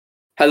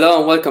Hello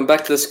and welcome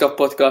back to the Scott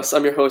Podcast.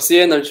 I'm your host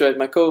Ian. I'm joined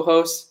by my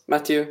co-host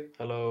Matthew.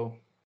 Hello.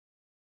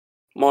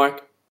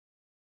 Mark.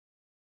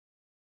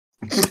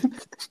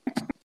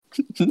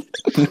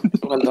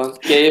 Well done.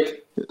 Gabe.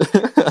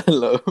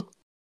 Hello.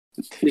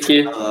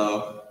 Nikki.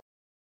 Hello.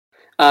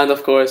 And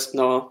of course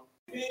Noah.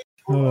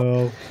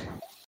 Hello.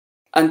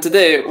 And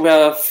today we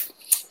have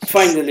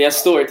finally a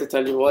story to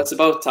tell you all. It's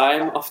about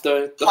time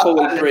after the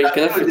whole break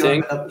and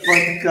everything.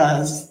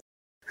 Podcast.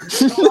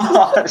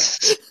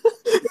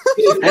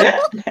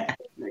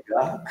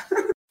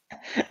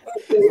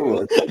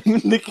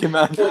 Nicky,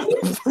 man. For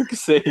fuck's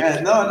sake. Yeah,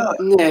 no,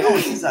 Yeah.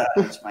 these are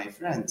my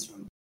friends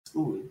from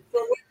school.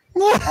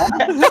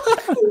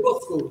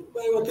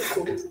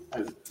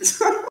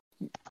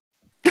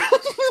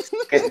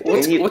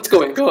 What's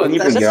going Can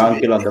you on? bring your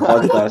uncle on the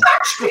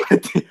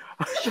podcast?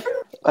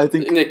 I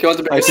think Nick, you want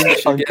to bring a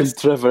special Uncle guest?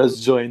 Trevor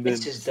has joined in.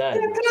 It's his dad.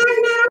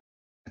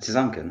 It's his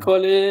uncle.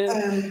 Call it.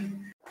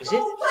 Is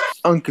it?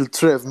 Uncle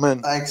Trev,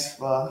 man. Thanks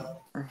for.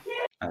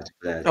 That's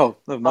bad. Oh,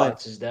 never Oh, mind.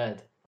 it's his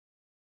dad.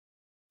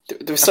 Do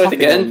we start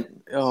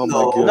again? Oh my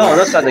No. god. No,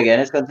 let's start again.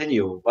 Let's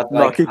continue. But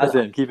No, like, keep it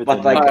in. Keep it but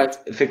in. like, Alright.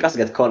 if you guys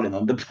get Colin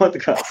on the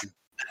podcast,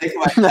 I think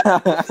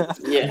my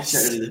Yes.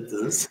 share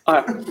littles.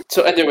 Alright.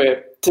 So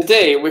anyway,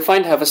 today we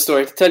finally have a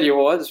story to tell you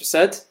all, as we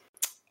said.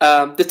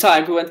 The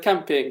time we went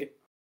camping.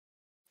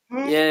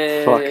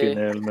 Yay. Fucking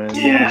hell, man.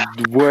 Yeah.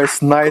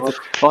 Worst night.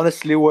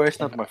 Honestly, worst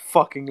night of my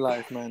fucking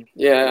life, man.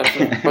 Yeah,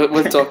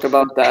 we'll talk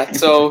about that.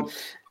 So,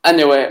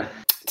 anyway,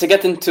 to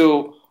get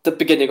into the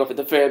beginning of it,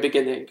 the very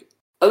beginning,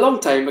 a long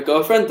time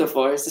ago, a friend of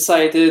ours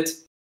decided,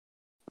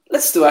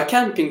 let's do a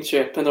camping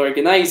trip and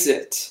organize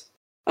it.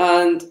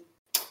 And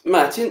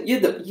Matt, you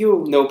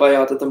know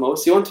Bayada the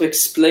most. You want to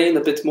explain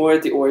a bit more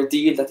the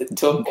ordeal that it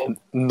took?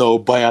 No,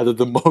 Bayada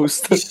the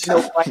most.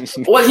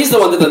 Well, he's the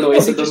one that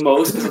annoys him the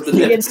most because of the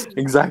lift.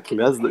 Exactly.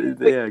 That's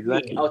yeah,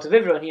 exactly. Out of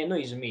everyone, he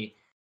annoys me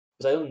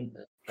because I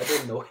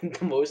don't know him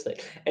the most.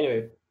 Like,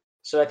 anyway,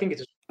 so I think it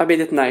was I made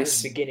it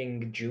nice.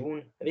 beginning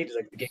June. I think it was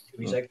like beginning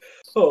June. He's like,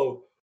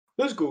 "Oh,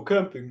 let's go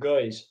camping,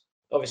 guys."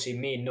 Obviously,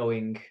 me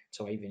knowing,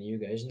 so even you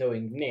guys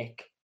knowing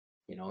Nick,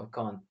 you know,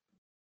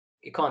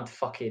 he can't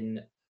fucking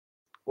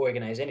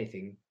organize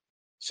anything.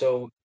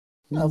 So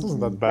That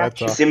wasn't that bad.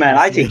 though. see, man,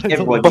 I think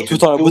everybody But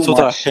without too much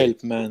help,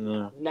 shit.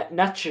 man.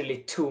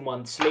 naturally, 2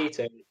 months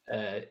later,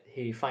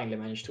 he finally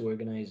managed to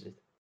organize it.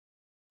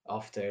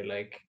 After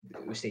like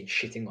we stayed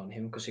shitting on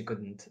him because he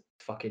couldn't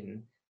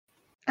fucking.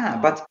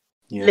 But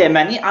Yeah. yeah,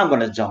 man, I'm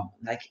gonna jump.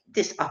 Like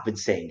this, I've been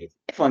saying it.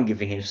 Everyone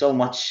giving him so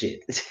much shit.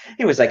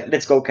 He was like,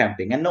 "Let's go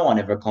camping," and no one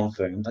ever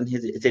confirmed.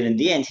 Until in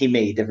the end, he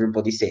made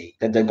everybody say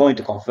that they're going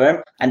to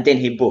confirm, and then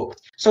he booked.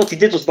 So what he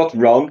did was not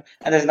wrong,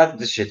 and there's nothing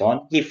to shit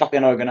on. He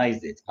fucking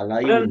organized it. Allah,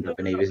 you wouldn't have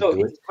been able to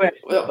do it.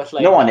 But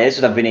like, No one else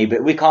would have been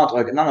able. We can't.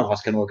 None of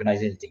us can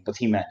organize anything, but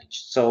he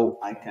managed. So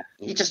I can.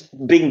 he just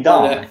being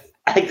dumb. Yeah.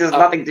 Like there's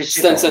nothing to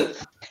shit on. Stenson.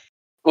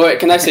 Wait,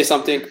 can I say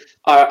something?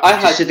 I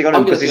had. Shitting on him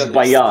I'm because gonna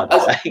he's be honest.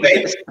 Bayard.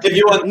 Wait, if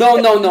you want. No.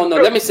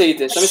 Let me say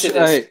this.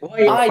 Hey,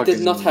 why I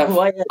did not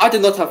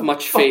have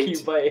much fuck you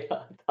faith. by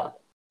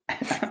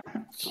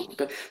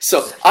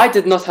So I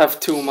did not have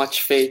too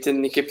much faith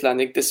in Nicky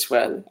planning this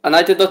well, and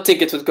I did not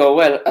think it would go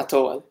well at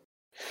all.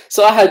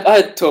 So I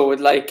had told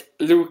like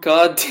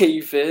Luca,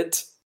 David,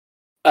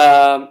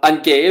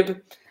 and Gabe.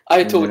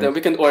 I told them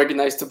we can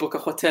organize to book a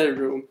hotel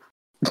room.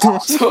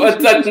 So at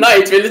that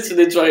night we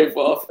literally drive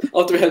off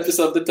after we helped us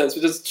up the tents.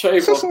 We just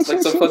drive off to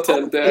like some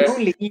hotel there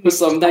with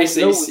some nice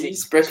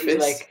ACs, breakfast.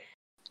 Like,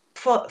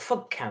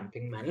 fuck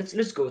camping, man.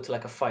 Let's go to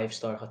like a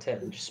 5-star hotel.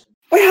 Just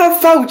We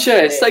have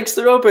vouchers, thanks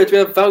to Robert. We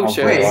have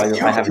vouchers. Wait,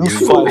 I haven't you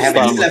even- I fuck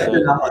haven't We even- slept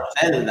in a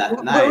hotel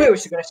that night. where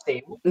was he gonna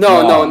stay?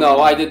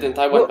 No, I didn't.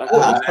 I went back.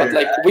 Oh, But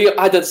like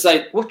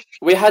What?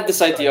 we had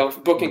this idea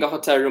of booking a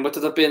hotel room, but it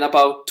would have been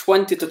about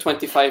 20 to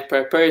 25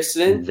 per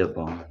person. The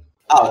bomb.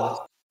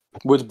 Out.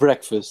 With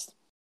breakfast.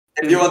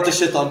 If you want to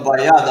shit on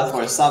Bayada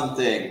for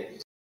something.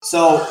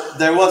 So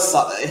there was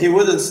he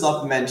wouldn't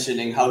stop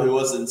mentioning how he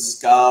was in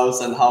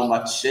scouts and how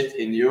much shit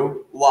he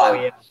knew. Why? Oh,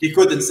 yeah. He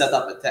couldn't set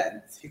up a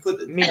tent. He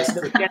couldn't. Me Just-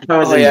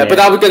 Oh yeah, but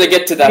I'm gonna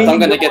get to that. I'm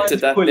gonna no get to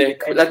one's that, fully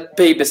Nick. That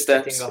baby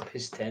steps. setting up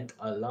his tent.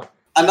 Allah.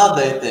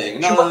 Another thing.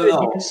 No.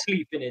 You can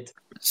sleep in it.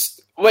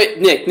 Wait,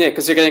 Nick,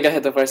 because you're getting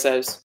ahead of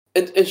ourselves.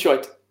 In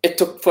short, it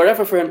took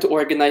forever for him to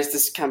organize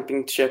this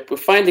camping trip. We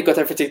finally got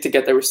everything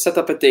together. We set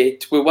up a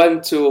date. We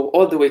went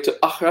all the way to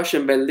Akhrash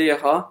and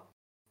Belleha,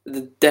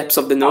 the depths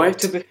of the north.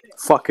 To be,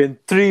 Fucking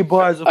 3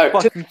 bars of Alright,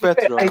 fucking to be fair,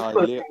 petrol. I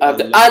could-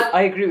 And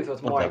I agree with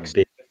what What Mark a said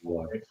big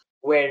before, word.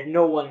 where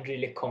no one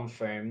really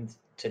confirmed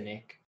to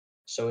Nick.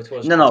 So it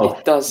was No.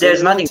 it doesn't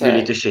There's nothing matter.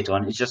 really to shit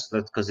on. It's just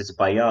that because it's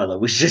Bayard that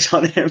we shit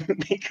on him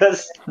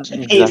because he's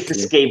the Exactly.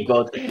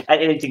 scapegoat and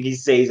anything he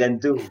says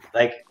and do.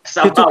 Like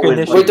somehow took we're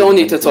initiative. We don't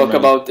need to talk man.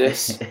 about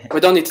this.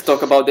 We don't need to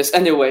talk about this.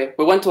 Anyway,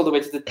 we went all the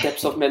way to the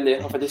depths of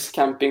Melleha for this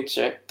camping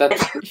trip that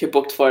he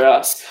booked for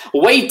us.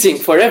 Waiting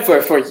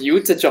forever for you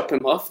to drop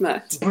him off,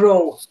 Matt.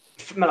 Bro,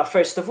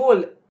 first of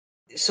all,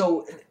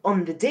 so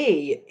on the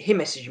day he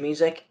messaged me,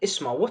 he's like,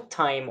 Isma, what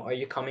time are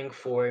you coming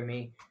for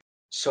me?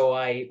 So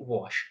I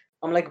wash.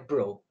 I'm like,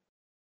 bro,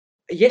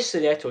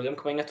 yesterday I told you I'm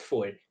coming at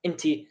 4.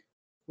 Inti,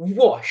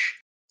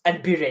 wash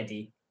and be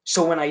ready.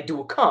 So when I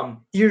do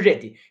come, you're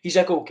ready. He's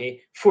like,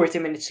 okay. 40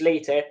 minutes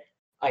later,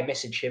 I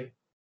message him.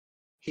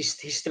 He's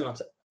still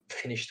not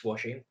finished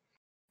washing.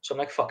 So I'm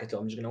like, fuck it,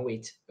 I'm just gonna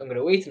wait. I'm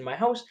gonna wait in my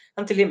house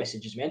until he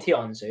messages me and he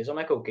answers. I'm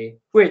like, okay,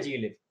 where do you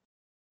live?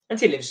 And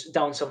he lives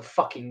down some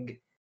fucking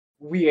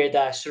weird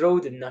ass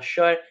road in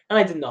Nashar, and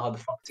I didn't know how the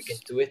fuck to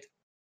get to it.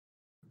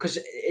 Because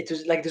it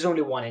was like there's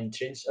only one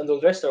entrance and all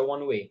the rest are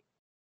one way.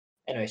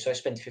 Anyway, so I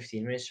spent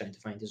 15 minutes trying to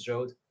find this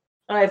road.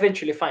 And I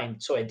eventually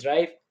find, so I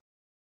drive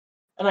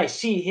and I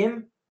see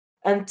him,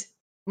 and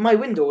my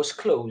window was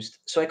closed,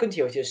 so I couldn't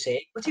hear what he was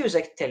saying. But he was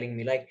like telling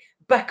me, like,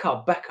 back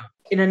up,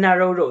 in a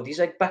narrow road. He's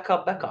like, back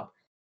up. I'm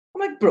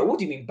like, bro, what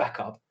do you mean back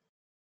up?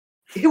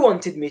 He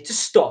wanted me to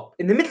stop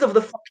in the middle of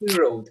the fucking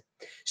road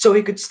so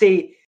he could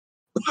stay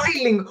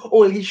piling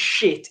all his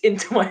shit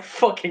into my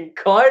fucking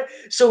car.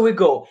 So we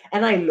go,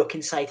 and I look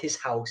inside his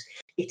house.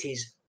 It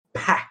is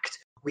packed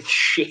with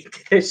shit.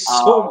 There's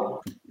so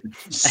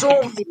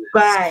many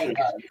bags.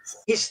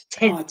 His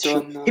tent.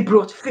 He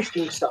brought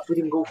fishing stuff. We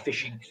didn't go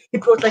fishing. He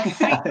brought like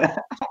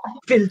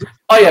filled.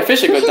 Oh yeah,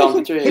 fishing went down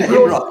the drain.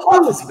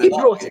 He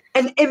brought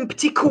an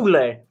empty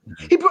cooler.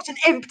 He brought an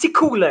empty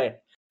cooler.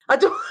 I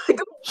don't.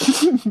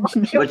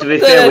 But to be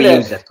fair, we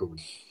use that cooler.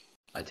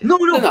 No.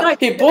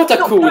 He bought a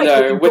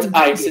cooler with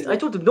ice in it. I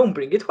told him don't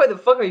bring it. Why the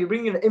fuck are you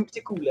bringing an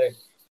empty cooler?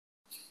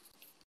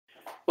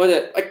 Well,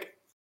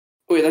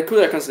 the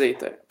cooler comes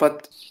later.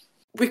 But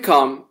we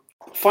come.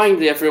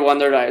 Finally,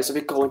 everyone arrives. So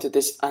we go into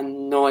this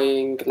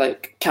annoying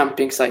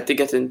camping site to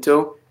get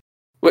into.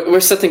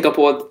 We're setting up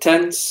all the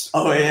tents.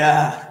 Oh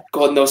yeah.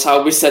 God knows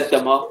how we set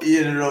them up.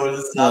 Ian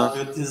rolls up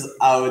with his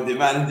Audi,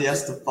 man, and he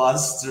has to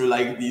pass through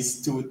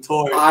these 2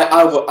 tours.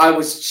 I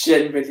was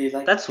genuinely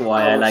like. That's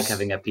why I like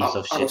having a piece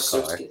of shit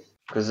car.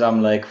 Because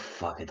I'm like,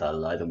 fuck it, I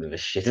don't give a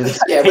shit.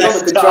 Yeah, but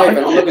I'm a good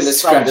driver. I'm not gonna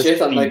scratch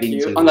it, unlike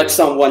you, unlike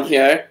someone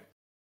here.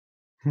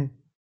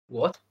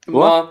 What?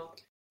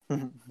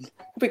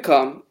 We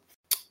come.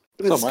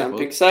 With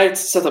camping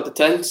sites, set up the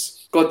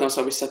tents. God knows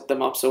how we set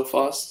them up so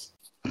fast.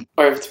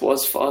 Or if it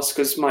was fast,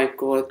 because my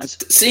god.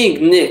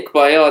 Seeing Nick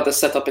Bayada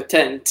set up a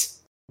tent.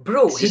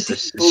 Bro, he did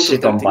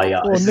shit on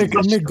Bayada.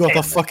 Oh, Nick got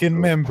a fucking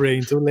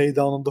membrane to lay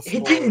down on the floor. He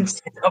didn't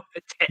set up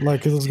a tent.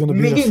 Like it was gonna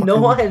be Me,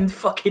 Noah, and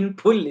fucking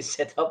Pulley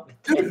set up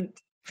the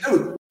tent.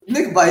 Dude,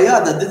 Nick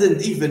Bayada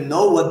didn't even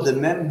know what the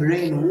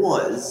membrane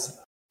was.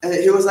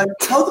 He was like,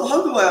 how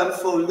do I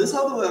unfold this?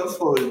 How do I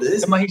unfold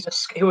this?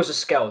 He was a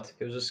scout.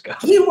 He was a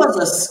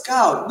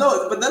scout.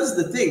 No, but that's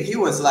the thing. He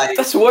was like,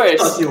 that's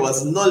worse. I thought he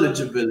was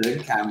knowledgeable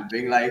in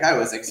camping. Like, I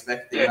was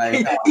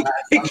expecting,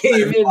 he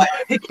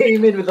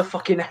came in with a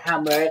fucking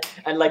hammer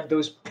and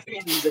those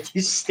pins that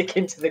you stick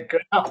into the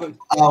ground.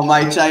 Oh,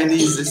 my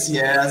Chinese is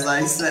here, as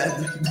I said.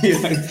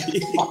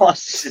 Oh,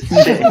 shit.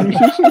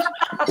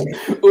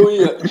 Oh,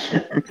 yeah.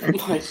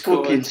 My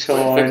god.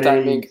 Perfect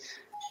timing.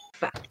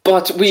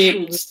 But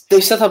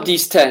they set up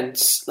these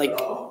tents,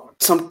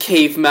 some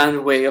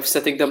caveman way of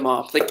setting them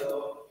up. Thing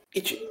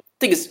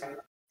is,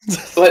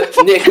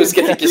 Nick was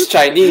getting his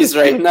Chinese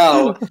right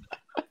now.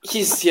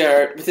 He's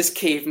here with his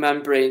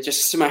caveman brain,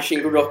 just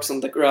smashing rocks on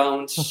the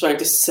ground, trying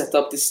to set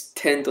up this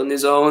tent on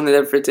his own and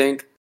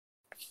everything.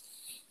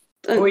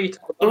 And it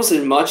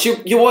wasn't much.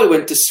 You all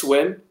went to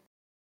swim.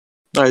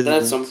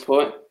 At some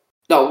point.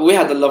 No, we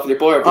had a lovely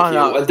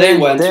barbecue. They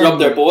went, rubbed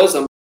their balls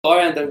on.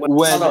 And then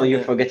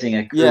you're forgetting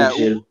a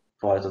crucial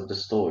part of the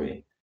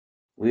story.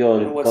 We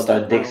all got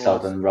our dicks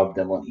out and rubbed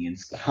them on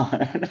Ian's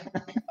car.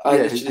 I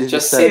literally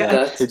just said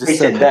that. He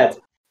said that.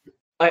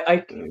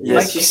 I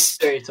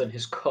dirt on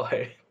his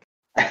car.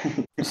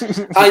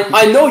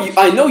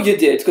 I know you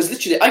did, because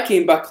literally I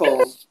came back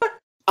home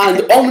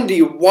and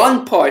only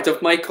one part of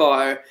my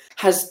car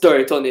has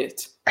dirt on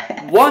it.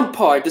 One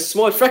part, the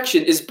small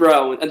fraction, is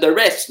brown, and the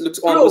rest looks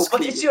almost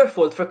clean. But it's your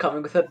fault for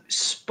coming with a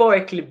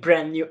sparkly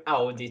brand new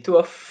Audi to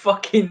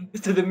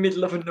the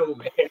middle of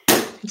nowhere.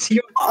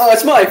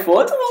 It's my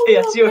fault.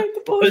 It's your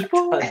fault.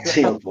 It's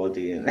your fault,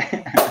 Ian.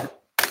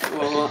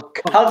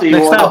 How do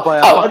you by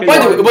the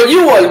way, well,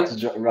 you all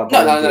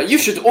no. You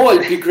should all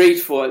be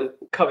grateful.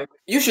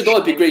 You should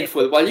all be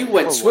grateful. While you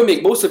went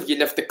swimming, most of you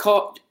left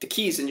the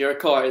keys in your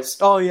cars.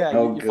 Oh yeah,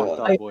 you fucked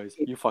up, boys.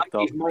 You fucked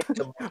up.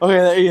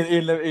 Okay,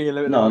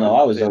 Ian, no,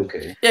 I was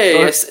okay.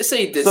 Yeah.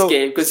 Say this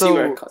game because you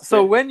were.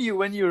 So when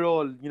you're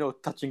all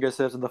touching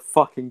yourselves in the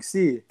fucking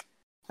sea,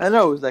 and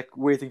I was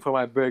waiting for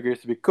my burgers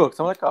to be cooked.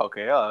 So I'm like,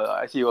 okay,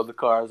 I see all the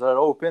cars are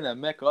open and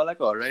Mecca. I'm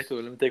like, all right, so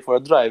let me take for a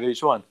drive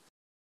each one.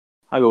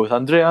 I go with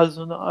Andreas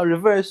on a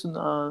reverse and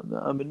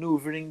a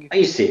maneuvering. Are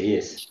you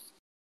serious?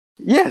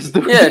 Yes,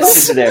 dude.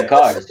 Yes. Into their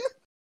cars.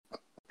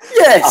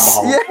 Yes.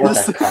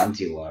 What a cunt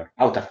you are.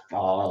 Out of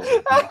wow.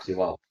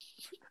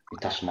 You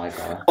touched my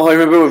car. Oh, I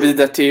remember when we did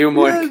that to you,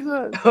 Mark.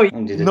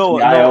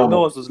 I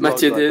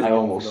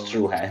almost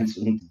threw hands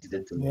when you did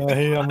it to me.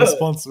 Yeah, I'm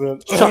responsible.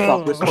 Shut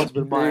up,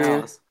 responsible my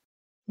ass.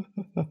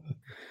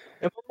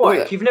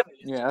 Mark, you've never.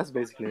 Yeah, that's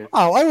basically it.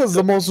 Oh, I was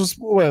the most.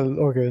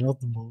 Okay, not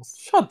the most.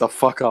 Shut the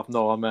fuck up,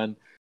 Noah, man.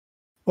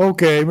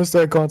 Okay,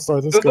 Mr. I can't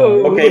start this car.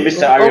 Okay,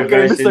 Mr. I Okay,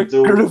 reverse Mr.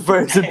 into...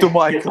 Reverse into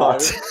my car.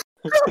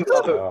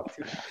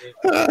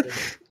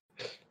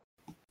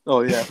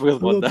 Oh yeah, I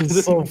forgot about That is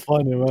that. so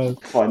funny, man.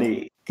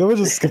 Funny. Can we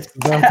just skip to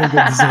that and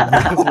get this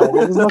over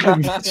with? There's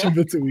nothing much in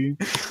between.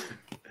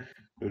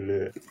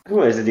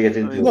 Who else did you get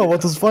into? No,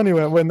 what was funny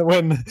when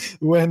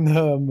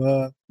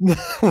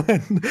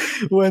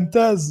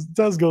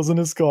Taz goes in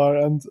his car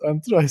and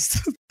tries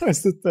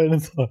to turn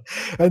it on,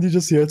 and you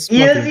just hear it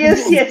sputtering.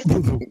 Yes.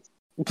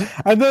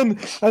 And then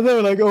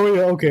we're like, oh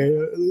yeah, okay.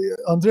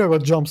 Andrea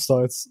got jump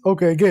starts.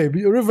 Okay, Gabe,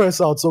 you reverse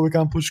out so we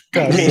can push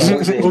cars.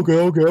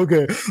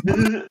 Okay.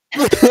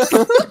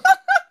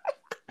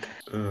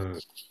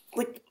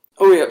 Like,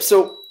 oh yeah,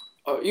 so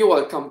you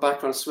all come back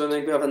from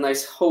swimming. We have a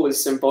nice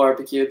wholesome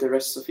barbecue. The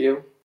rest of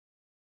you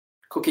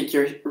cooking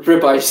your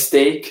ribeye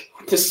steak.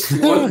 This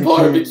one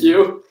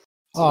barbecue.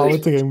 Oh, I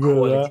think I'm good.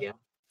 Quality, Yeah?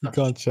 You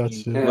can't chat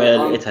shit. Yeah.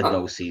 Well, it had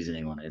no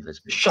seasoning on it. Let's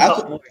be Shut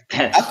up,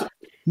 Mark.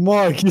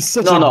 Mark, you're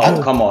such No, a no,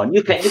 good- come on.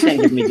 You can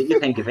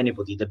give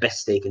anybody the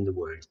best steak in the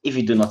world. If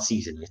you do not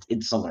season it,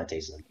 it's not gonna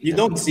taste like it. You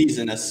don't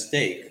season a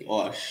steak,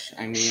 Osh.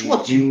 I mean,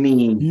 What do you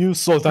mean? You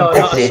salt No, and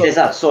no, pepper. That's it. Is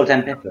that salt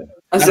and pepper?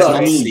 As that's a-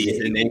 not mean-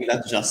 seasoning.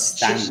 That's just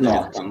It's standard.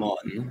 not. Come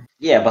on.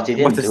 Yeah, but it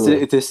didn't But do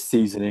it. it is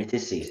seasoning. It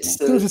is seasoning.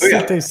 Dude, it So,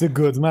 still tasted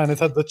good, man. It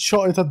had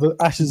the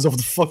ashes of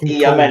the fucking.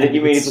 Yeah, man. coal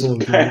You mean it with was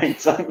salt. burnt?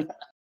 Son.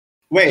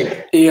 Wait,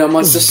 yeah,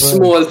 it's a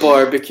small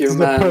barbecue, It's the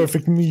man.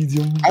 perfect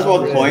medium. at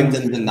what point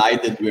in the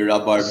night did we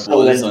rub our So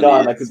balls then,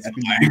 on I it? could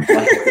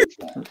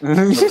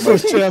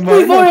First chair,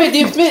 We've man.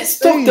 already talked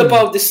Hey.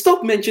 about this.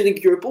 Stop mentioning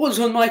your balls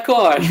on my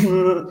car.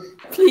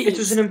 Please. It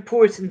was an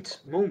important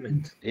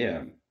moment.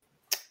 Yeah.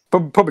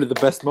 Probably the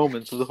best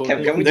moment of the whole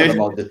Can thing. we talk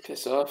about the?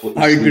 Piss off.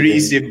 Our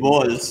greasy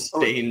balls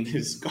stained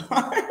his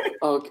car.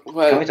 Okay, Can we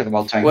well, talk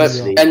about trying well to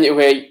sleep?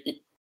 anyway,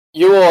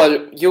 you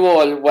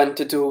all went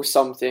to do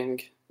something,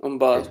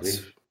 but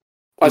some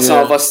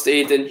Yeah. of us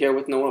stayed in here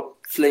with no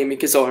flaming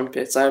his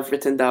armpits. I have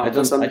written down I for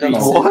don't- some I don't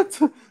know.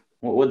 reason.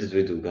 What? What did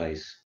we do,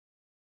 guys?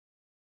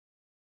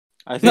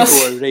 I think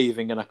we were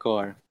raving in a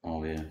car.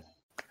 Oh yeah.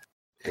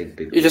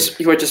 Big.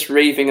 You were just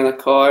raving in a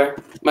car.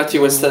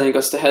 Matthew was telling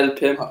us to help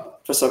him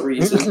for some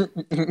reason.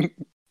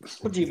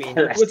 What do you mean?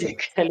 What do you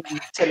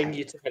telling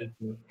you to help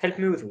me? Help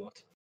me with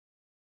what?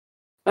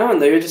 I don't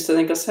know. You're just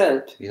telling us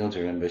help. You don't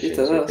remember You shit.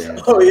 tell us.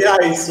 okay. Oh yeah,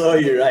 I saw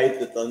you write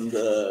it on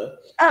the.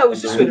 Ah, it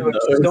was just when we were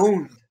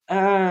stoned.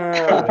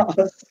 Ah,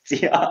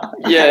 Yeah.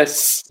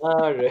 Yes.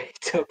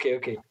 alright.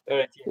 Okay.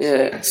 Alright.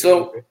 Yeah,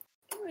 so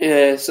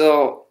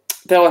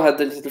they all had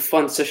a little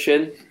fun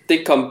session. They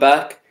come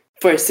back.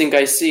 First thing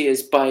I see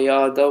is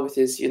Bayada with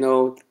his,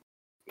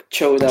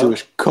 chode out.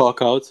 Jewish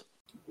cock out.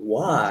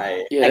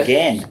 Why? Yeah.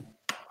 Again.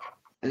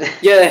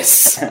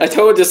 Yes, I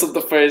told you this the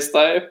first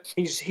time.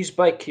 He's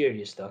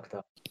bi-curious,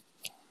 Doctor.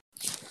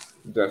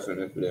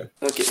 Definitely.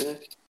 Okay.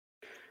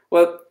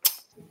 Well,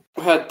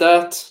 we had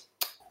that.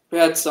 We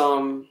had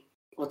some,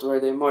 what were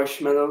they,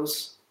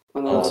 marshmallows?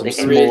 And Oh, some they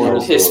came really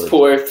so his good.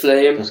 poor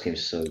flame. Those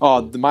games so.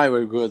 Oh, good. mine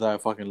were good. I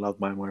fucking love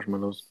my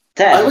marshmallows.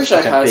 Taz I was wish I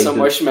such a had big some dude.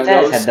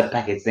 marshmallows. Taz had the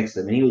packets next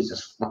to him, and he was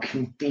just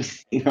fucking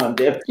beasting on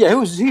them. Yeah, he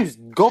was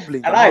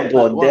gobbling And them I up,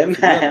 bought one them,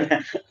 together.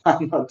 man.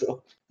 I'm not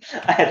dope.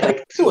 I had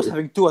like He was two.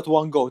 having two at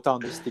one go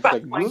down the stick.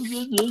 Like...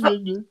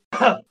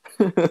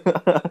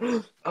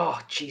 Oh,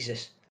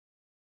 Jesus.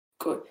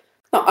 Good.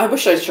 No, I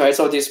wish I tried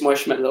some of these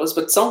marshmallows,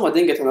 but someone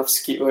didn't get enough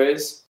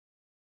skewers.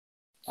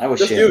 I was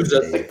Just sharing use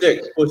a today.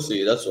 thick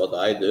pussy. That's what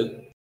I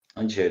did.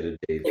 I shared it,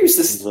 Dave. Use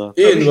this.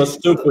 Ian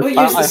was super Well,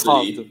 use this-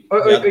 pussy.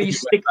 Or Yeah, you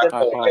stick them,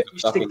 I or you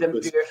stick fucking them to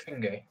pussy. your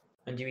finger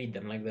and you eat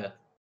them like that.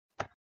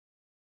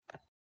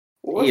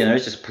 What? You know,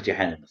 just put your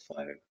hand in the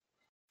fire.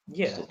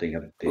 Yeah, Stop being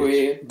a bitch.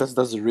 Wait.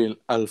 That's a real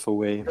alpha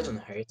way. it doesn't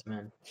hurt,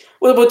 man.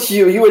 What about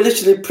you? You were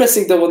literally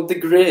pressing them on the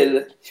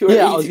grill. You were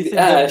Yeah, I was eating eating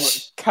the them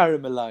ash.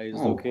 caramelized.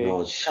 Oh Okay, god,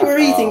 You shut were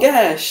eating up.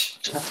 ash.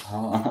 Shut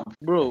up.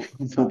 bro,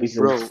 Don't be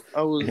so bro.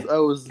 I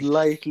was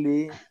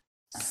lightly.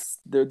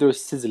 They were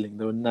sizzling.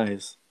 They were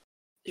nice.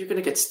 You're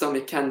gonna get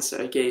stomach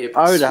cancer, Gabe.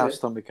 I would swear. have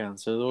stomach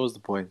cancer. That was the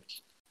point.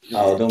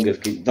 Oh, don't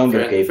give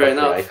Fair- Gabe fair a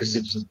enough. cry because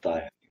it's just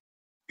die.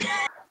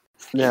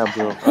 Yeah,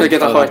 bro. I'll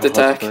get a I'll heart have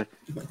attack.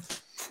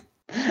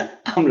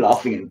 I'm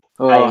laughing.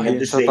 Oh, Crying at he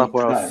the shut same up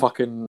or I'll time.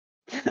 fucking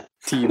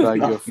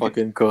teabag your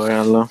fucking car,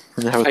 Allah.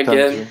 And you have a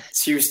Again, tantrum.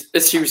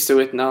 it's used to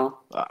it now.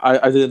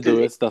 I didn't do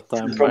it that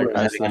time. The problem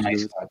I is having a started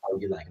nice to do car, how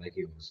you like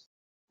yours.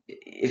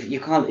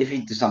 If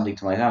you do something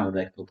to my family, I'm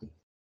like, okay.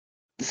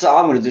 So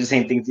I'm gonna do the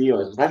same thing to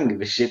yours. I don't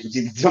give a shit what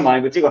you do to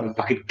mine, but you're gonna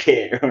fucking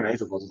care,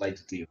 alright, about what I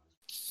do to you.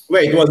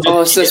 Wait, was it,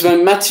 Oh, it says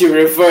when Matthew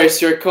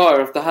reversed your car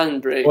with the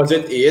handbrake. was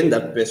it Ian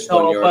that pissed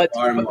on No, your but,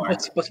 arm?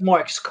 but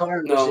Mark's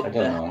car No. was I in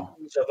don't the know.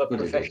 hands of a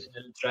What is it?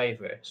 professional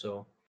driver,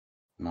 so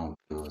No,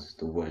 it was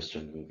the worst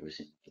driver I've ever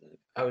seen.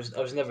 I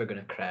was never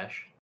gonna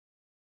crash.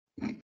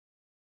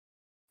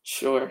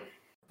 Sure.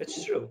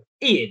 It's true.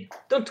 Ian,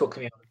 don't talk to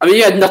me. I mean,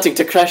 you had nothing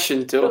to crash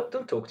into.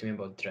 Don't talk to me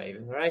about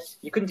driving, alright?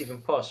 You couldn't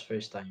even pass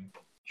first time.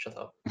 Shut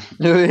up.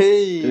 Do we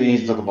need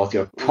to talk about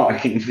your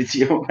parking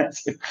video,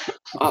 Matthew?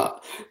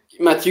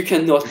 Matt, you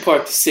cannot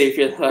park to save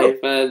your life,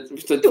 man.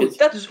 Dude,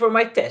 that was for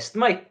my test.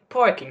 My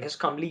parking has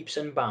come leaps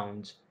and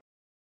bounds.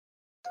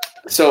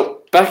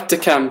 So back to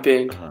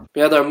camping. Uh-huh.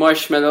 We had our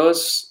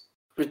marshmallows.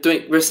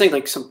 We're saying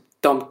like some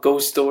dumb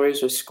ghost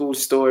stories or school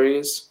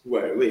stories.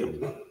 Were we?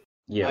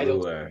 Yeah, I we don't-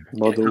 were.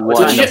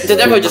 Did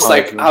everyone just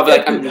like have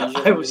like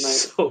amnesia? I was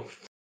so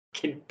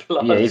fucking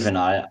plus. Yeah, even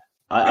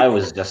I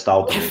was just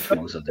out of it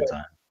most of the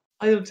time.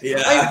 I don't.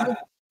 Yeah.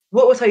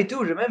 What I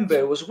do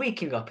remember was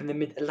waking up in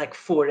the like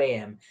 4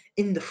 a.m.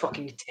 in the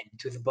fucking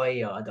tent with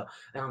Bayada,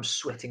 and I'm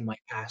sweating my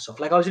ass off.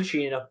 Like I was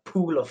literally in a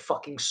pool of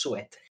fucking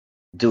sweat.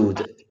 Dude,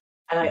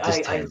 And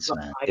these tents,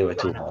 man, they were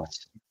too ran out. hot.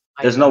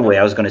 There's no way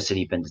I was gonna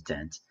sleep in the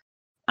tent.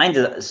 I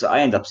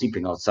ended up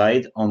sleeping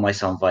outside on my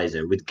sun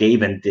visor with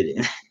Gabe and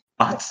Dylan.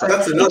 Outside.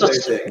 That's another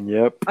thing.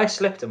 Yep. I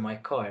slept in my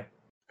car.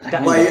 Like,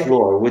 That- on the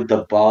floor with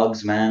the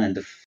bugs, man, and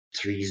the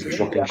trees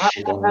dropping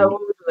shit on How me.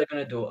 was I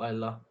gonna do,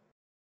 Allah?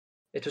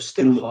 It was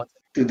still hot.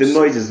 Dude, the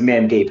noises me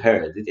and Gabe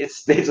heard,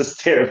 it's just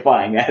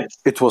terrifying.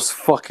 It was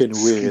fucking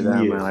weird,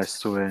 Yeah. man, I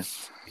swear.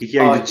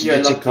 Hearing the you're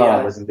lucky,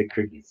 cicadas and the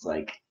crickets,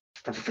 like.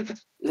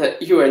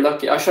 You were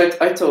lucky. I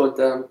told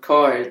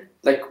Carl,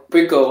 like,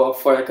 we go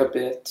off for like a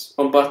bit.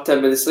 About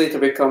 10 minutes later,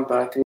 we come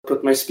back and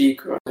put my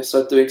speaker on. I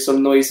start doing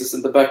some noises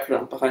in the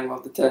background behind one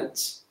of the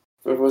tents.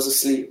 Where I was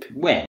asleep.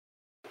 When?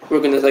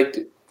 We're gonna try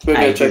to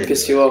didn't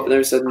piss do you it. off, and then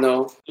we said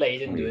no. Like, you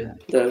didn't do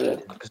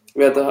it.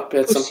 We had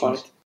some Pussies.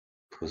 fight.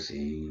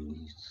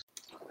 Pussies.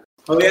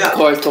 Oh yeah.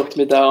 Carl talked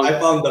me down. I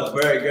found a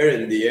burger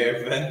in the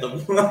air vent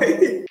of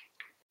my.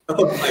 Of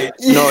my.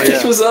 No, It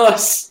yeah. was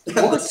us.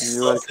 That was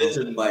sausage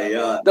in my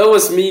yard. That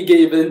was me,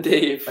 Gabe, and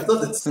Dave. I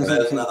thought it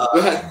smelled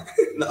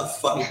not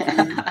funky.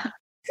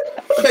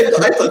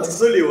 I thought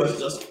Sully was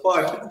just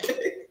part.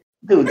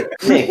 Dude,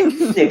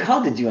 Nick,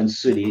 how did you and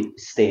Sully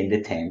stay in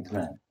the tent,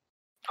 man?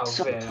 How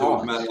So very-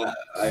 hot. Man,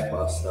 I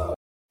passed out.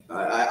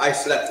 I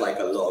slept like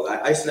a log.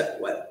 I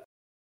slept well.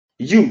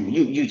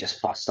 You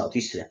just passed out.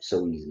 You slept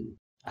so easily.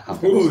 I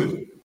can't believe it.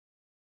 Dude.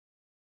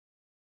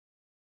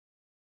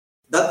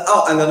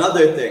 And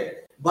another thing.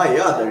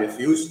 Bayada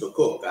refused to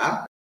cook,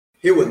 huh?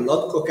 He would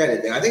not cook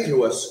anything. I think he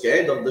was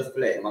scared of the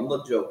flame. I'm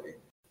not joking.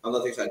 I'm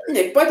not exaggerating.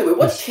 Nick, by the way,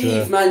 what That's true.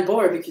 caveman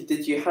barbecue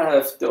did you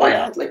have, though? I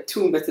had like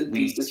 2 metal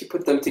pieces. You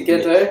put them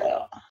together.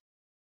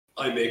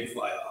 I make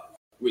fire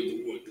with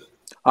wood.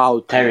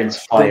 Out. Terrence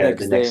The fired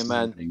next the day, next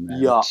man. morning,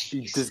 man. Yeah,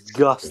 Jesus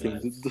disgusting.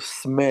 Christ. The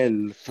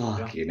smell.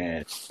 Fucking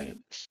hell.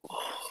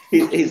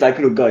 He's like,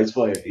 look, guys,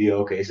 fire. Yeah,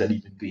 okay, so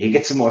he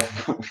gets more,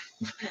 I don't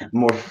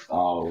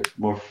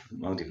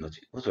even know,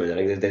 what's the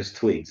like, there's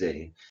twigs,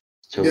 eh?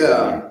 So,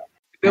 Yeah.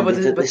 Yeah, but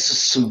this is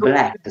some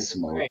black, the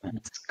smoke, man.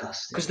 It's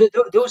disgusting.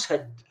 because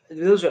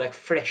those were like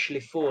freshly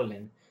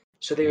fallen,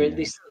 so they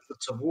still had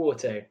lots of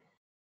water.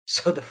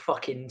 So the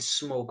fucking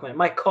smoke, man.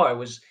 My car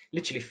was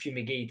literally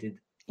fumigated.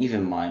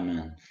 Even mine,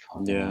 man.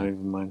 Fucking Yeah, hell.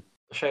 even mine.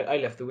 I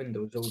left the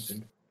windows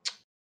open.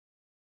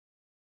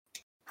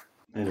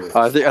 Anyway.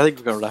 I think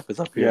we can wrap it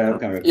up here. Yeah, now. I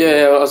can't remember.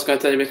 Yeah, I was going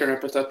to tell you we can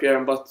wrap it up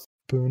here, but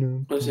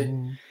we'll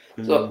see.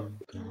 So,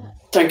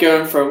 thank you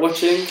everyone for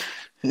watching.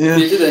 Yeah.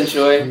 If you did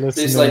enjoy, Let's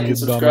please make like and it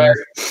subscribe.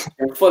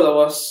 And follow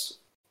us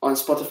on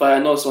Spotify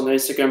and also on our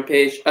Instagram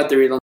page at the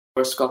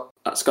Real_Scott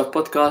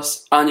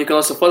Podcast. And you can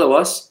also follow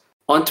us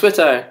on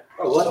Twitter.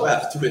 Oh, what do I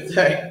have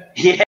Twitter?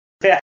 Yeah.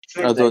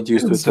 I don't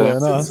use Fair Twitter.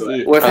 enough.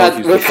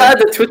 We've had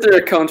a Twitter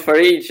account for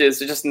ages,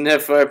 we just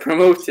never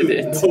promoted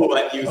it. No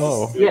one uses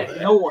Oh. Twitter.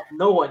 Yeah,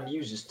 no one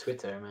uses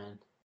Twitter, man.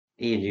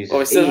 Ian uses, Oh,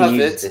 we still Ian have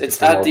uses it. to It's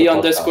promote at the the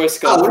podcast. Oh, we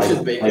 _Scott.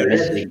 should make a Like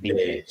Reddit this.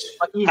 page.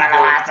 But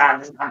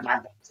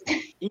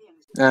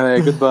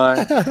Anyway,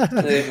 goodbye.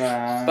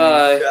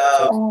 Bye.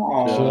 Ciao.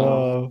 Oh.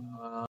 Ciao.